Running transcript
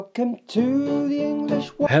Welcome to the English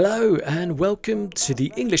Waffle. Hello and welcome to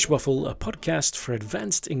the English Waffle, a podcast for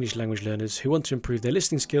advanced English language learners who want to improve their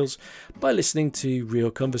listening skills by listening to real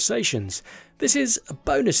conversations. This is a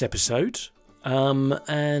bonus episode,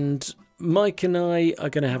 and Mike and I are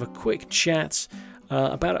going to have a quick chat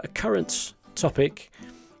about a current topic,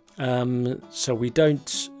 so we don't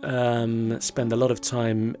spend a lot of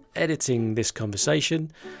time editing this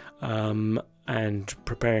conversation and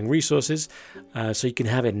preparing resources, so you can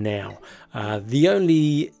have it now. The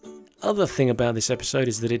only other thing about this episode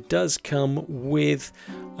is that it does come with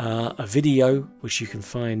a video which you can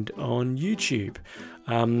find on YouTube.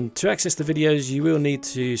 To access the videos, you will need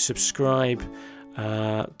to subscribe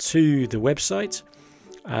to the website,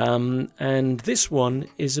 and this one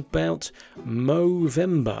is about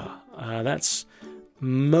Movember. That's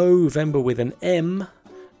Movember with an M,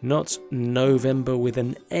 not November with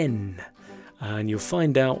an N. And you'll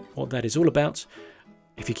find out what that is all about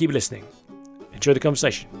if you keep listening. Enjoy the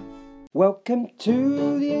conversation. Welcome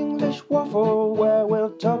to the English Waffle, where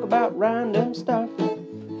we'll talk about random stuff.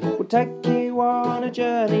 We'll take you on a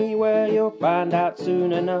journey where you'll find out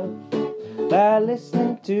soon enough that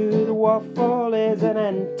listening to the waffle is an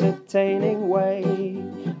entertaining way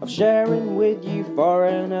of sharing with you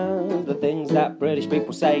foreigners the things that British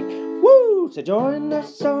people say. Woo! So join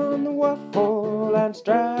us on the waffle and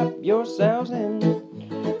strap yourselves in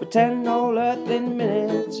for 10 whole earthing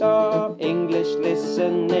minutes of English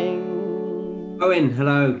listening. Owen,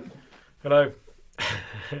 hello. Hello.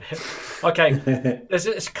 Okay,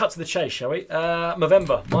 let's cut to the chase, shall we?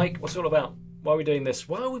 Movember. Mike, what's it all about? Why are we doing this?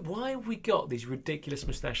 Why have we got these ridiculous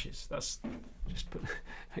moustaches? That's just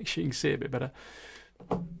make sure you can see it a bit better.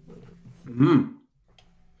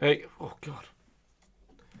 Hey, oh God.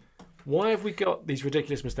 Why have we got these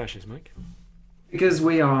ridiculous moustaches, Mike? Because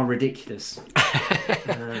we are ridiculous.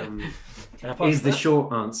 Is the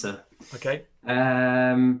short answer. Okay.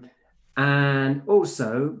 And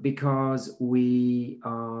also because we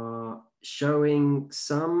are showing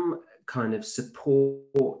some kind of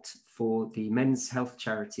support for the men's health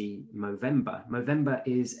charity Movember. Movember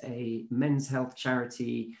is a men's health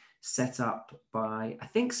charity set up by, I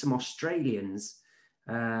think, some Australians.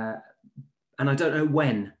 And I don't know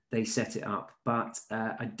when they set it up, but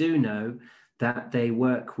I do know that they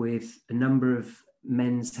work with a number of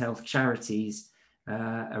men's health charities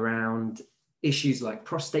around issues like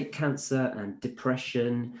prostate cancer and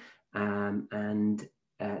depression and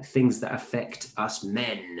things that affect us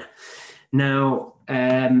men. Now,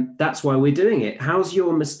 that's why we're doing it. How's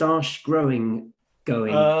your moustache going?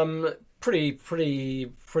 Pretty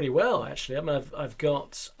well, actually. I mean, I've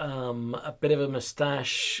got a bit of a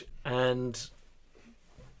moustache and.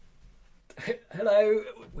 Hello,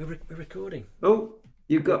 we're recording. Oh,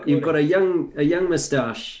 you've got a young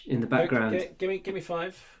moustache in the background. Give me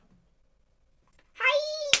 5.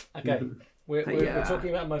 Hi. Okay, we're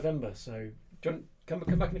talking about Movember, so do you want,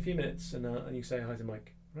 come back in a few minutes and you say hi to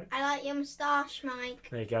Mike. Right? I like your moustache, Mike.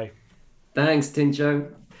 There you go. Thanks,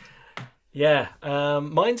 Tincho. Yeah,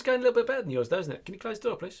 mine's going a little bit better than yours, doesn't it? Can you close the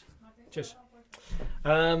door, please? Cheers.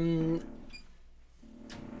 Yeah,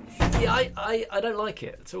 I don't like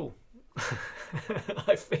it at all.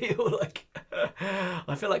 I feel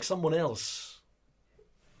like someone else.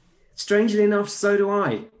 Strangely enough, so do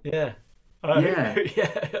I. Yeah. Yeah.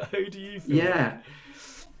 Yeah. Who do you feel? Yeah.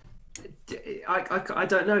 I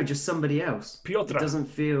don't know, just somebody else. Piotr. It doesn't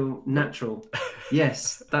feel natural.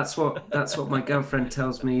 Yes, that's what my girlfriend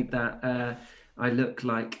tells me, that I look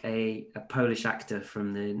like a Polish actor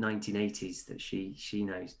from the 1980s that she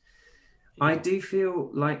knows. Yeah. I do feel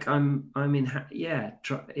like I'm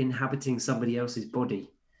inhabiting somebody else's body.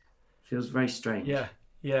 Feels very strange. Yeah.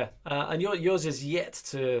 And yours is yet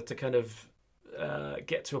to kind of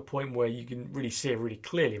get to a point where you can really see it really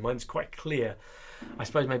clearly. Mine's quite clear. I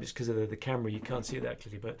suppose maybe it's because of the camera you can't see it that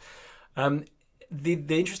clearly. But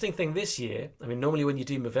the interesting thing this year, I mean, normally when you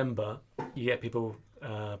do Movember, you get people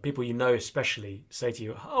you know especially say to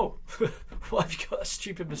you, "Oh, why have you got a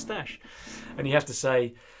stupid moustache?" And you have to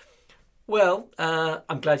say, "Well,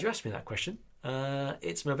 I'm glad you asked me that question.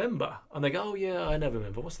 It's Movember." And they go, "Oh yeah, I know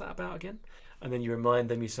Movember. What's that about again?" And then you remind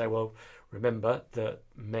them, you say, "Well, remember that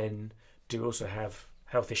men do also have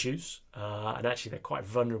health issues, and actually they're quite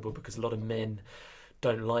vulnerable because a lot of men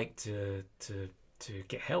don't like to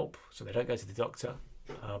get help, so they don't go to the doctor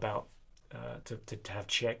to have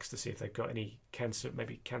checks to see if they've got any cancer,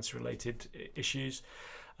 maybe cancer-related issues.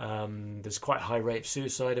 There's quite a high rate of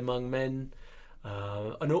suicide among men,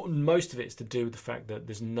 and most of it is to do with the fact that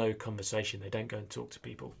there's no conversation. They don't go and talk to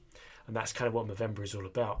people, and that's kind of what Movember is all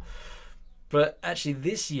about. But actually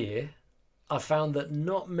this year, I found that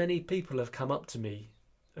not many people have come up to me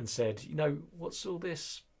and said, what's all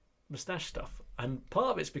this moustache stuff? And part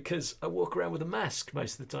of it's because I walk around with a mask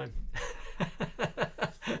most of the time.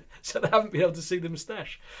 So they haven't been able to see the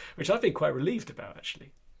moustache, which I've been quite relieved about,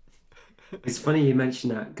 actually. It's funny you mention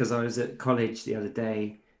that, because I was at college the other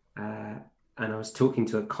day and I was talking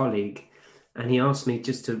to a colleague, and he asked me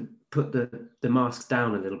just to put the mask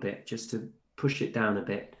down a little bit, just to push it down a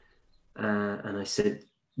bit. And I said,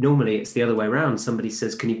 normally it's the other way around. Somebody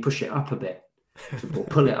says, can you push it up a bit? Or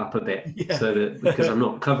pull it up a bit, so that, because I'm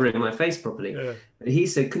not covering my face properly. Yeah. But he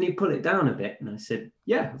said, can you pull it down a bit? And I said,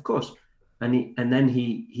 yeah, of course. And then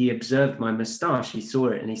he observed my moustache. He saw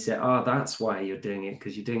it and he said, that's why you're doing it,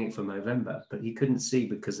 because you're doing it for Movember. But he couldn't see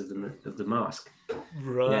because of the mask.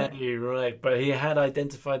 Right, yeah. Right. But he had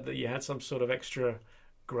identified that you had some sort of extra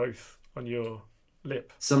growth on your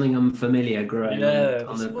lip. Something unfamiliar growing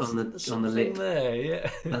on the lip. There, yeah.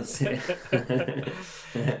 That's it.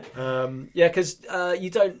 Because you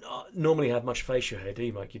don't normally have much facial hair, do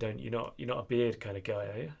you, Mike? You're not a beard kind of guy,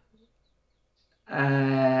 are you?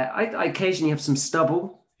 I occasionally have some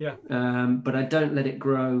stubble. Yeah. But I don't let it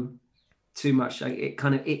grow too much. It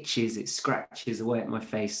kind of itches, it scratches away at my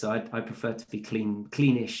face. So I prefer to be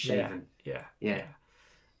cleanish shaven. Yeah.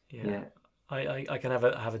 I can have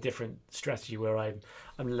a different strategy where I'm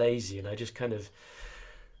lazy and I just kind of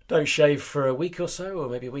don't shave for a week or so, or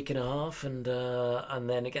maybe a week and a half, and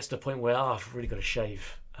then it gets to a point where I've really got to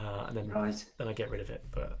shave, and then I get rid of it.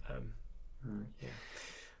 But yeah.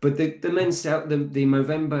 But the men's health, the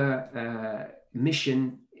Movember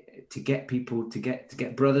mission to get people to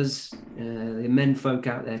get brothers, the men folk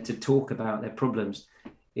out there to talk about their problems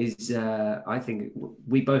is, I think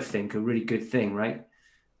we both think, a really good thing, right?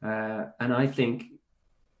 And I think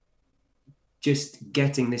just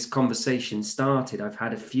getting this conversation started, I've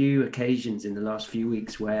had a few occasions in the last few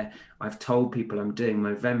weeks where I've told people I'm doing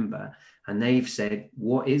Movember, and they've said,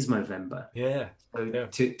 what is Movember? Yeah. So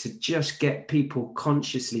to just get people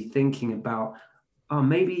consciously thinking about,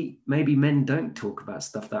 maybe men don't talk about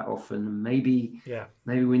stuff that often. Maybe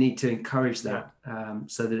we need to encourage that,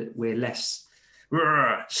 so that we're less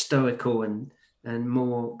stoical and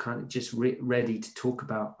more kind of just ready to talk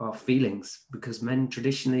about our feelings, because men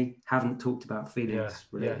traditionally haven't talked about feelings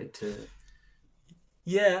related to.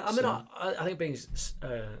 Yeah, I mean, I think being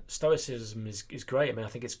stoicism is great. I mean, I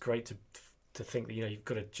think it's great to think that you've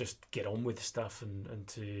got to just get on with stuff and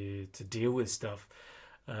to deal with stuff,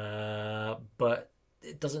 but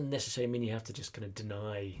it doesn't necessarily mean you have to just kind of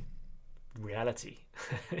deny reality.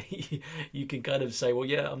 You can kind of say, well,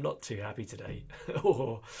 I'm not too happy today,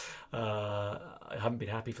 or I haven't been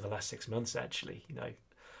happy for the last 6 months, actually.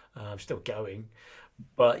 I'm still going,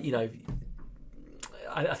 but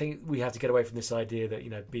I think we have to get away from this idea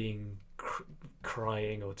that being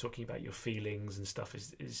crying or talking about your feelings and stuff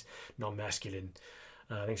is not masculine.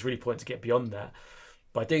 I think it's really important to get beyond that.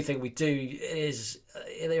 But I do think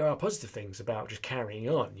there are positive things about just carrying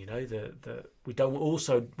on. That we don't want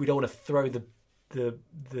to throw the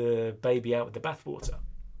baby out with the bathwater.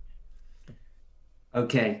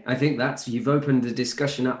 Okay, I think you've opened the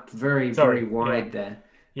discussion up very wide there.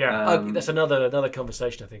 Yeah, that's another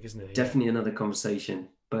conversation, I think, isn't it? Definitely another conversation.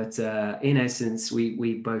 But in essence,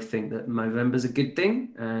 we both think that Movember's a good thing,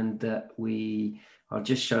 and that we are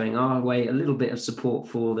just showing our way a little bit of support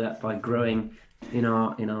for that by growing in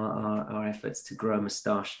our efforts to grow a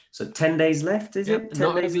moustache. So 10 days left, is it?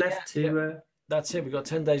 10 days left to. That's it. We've got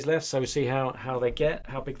 10 days left, so we see how big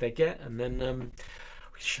they get, and then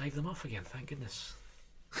we shave them off again. Thank goodness.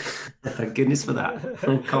 Thank goodness for that.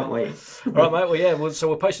 Can't wait. All right, mate. So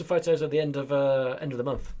we'll post some photos at the end of the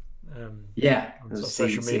month. We'll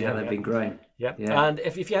see how they've been growing. Yeah. And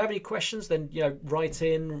if you have any questions, then write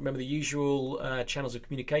in. Remember the usual channels of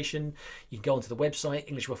communication. You can go onto the website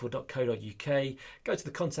englishwaffle.co.uk, go to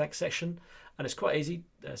the contact section, and it's quite easy.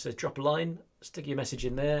 So drop a line, stick your message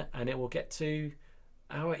in there, and it will get to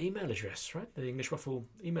our email address, right? The English Waffle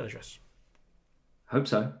email address. Hope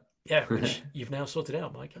so. Yeah, which you've now sorted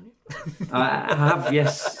out, Mike, haven't you? I have,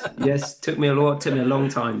 yes. Took me a long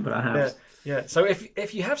time, but I have. Yeah. So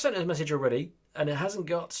if you have sent us a message already and it hasn't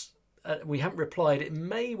got, we haven't replied, it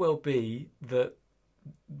may well be that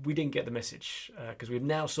we didn't get the message because we've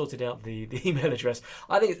now sorted out the email address.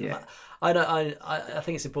 I think I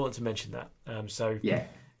think it's important to mention that. So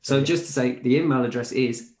just to say, the email address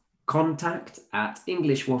is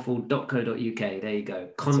contact@englishwaffle.co.uk. There you go.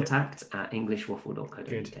 Contact@englishwaffle.co.uk.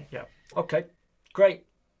 Good. Yeah. Okay. Great.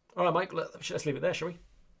 All right, Mike. Let's leave it there, shall we?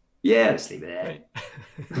 Yeah, let's leave it there.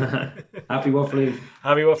 Right. Happy waffling.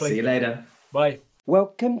 Happy waffling. See you later. Bye.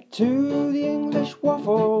 Welcome to the English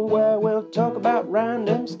Waffle, where we'll talk about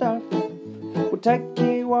random stuff. We'll take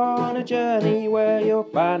you on a journey where you'll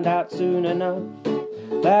find out soon enough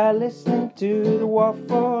that listening to the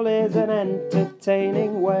waffle is an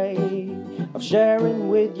entertaining way of sharing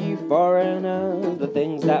with you foreigners the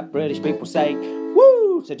things that British people say.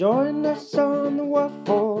 Woo! So join us on the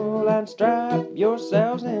waffle and strap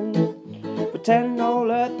yourselves in for 10 whole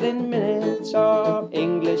earthly minutes of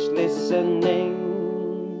English listening.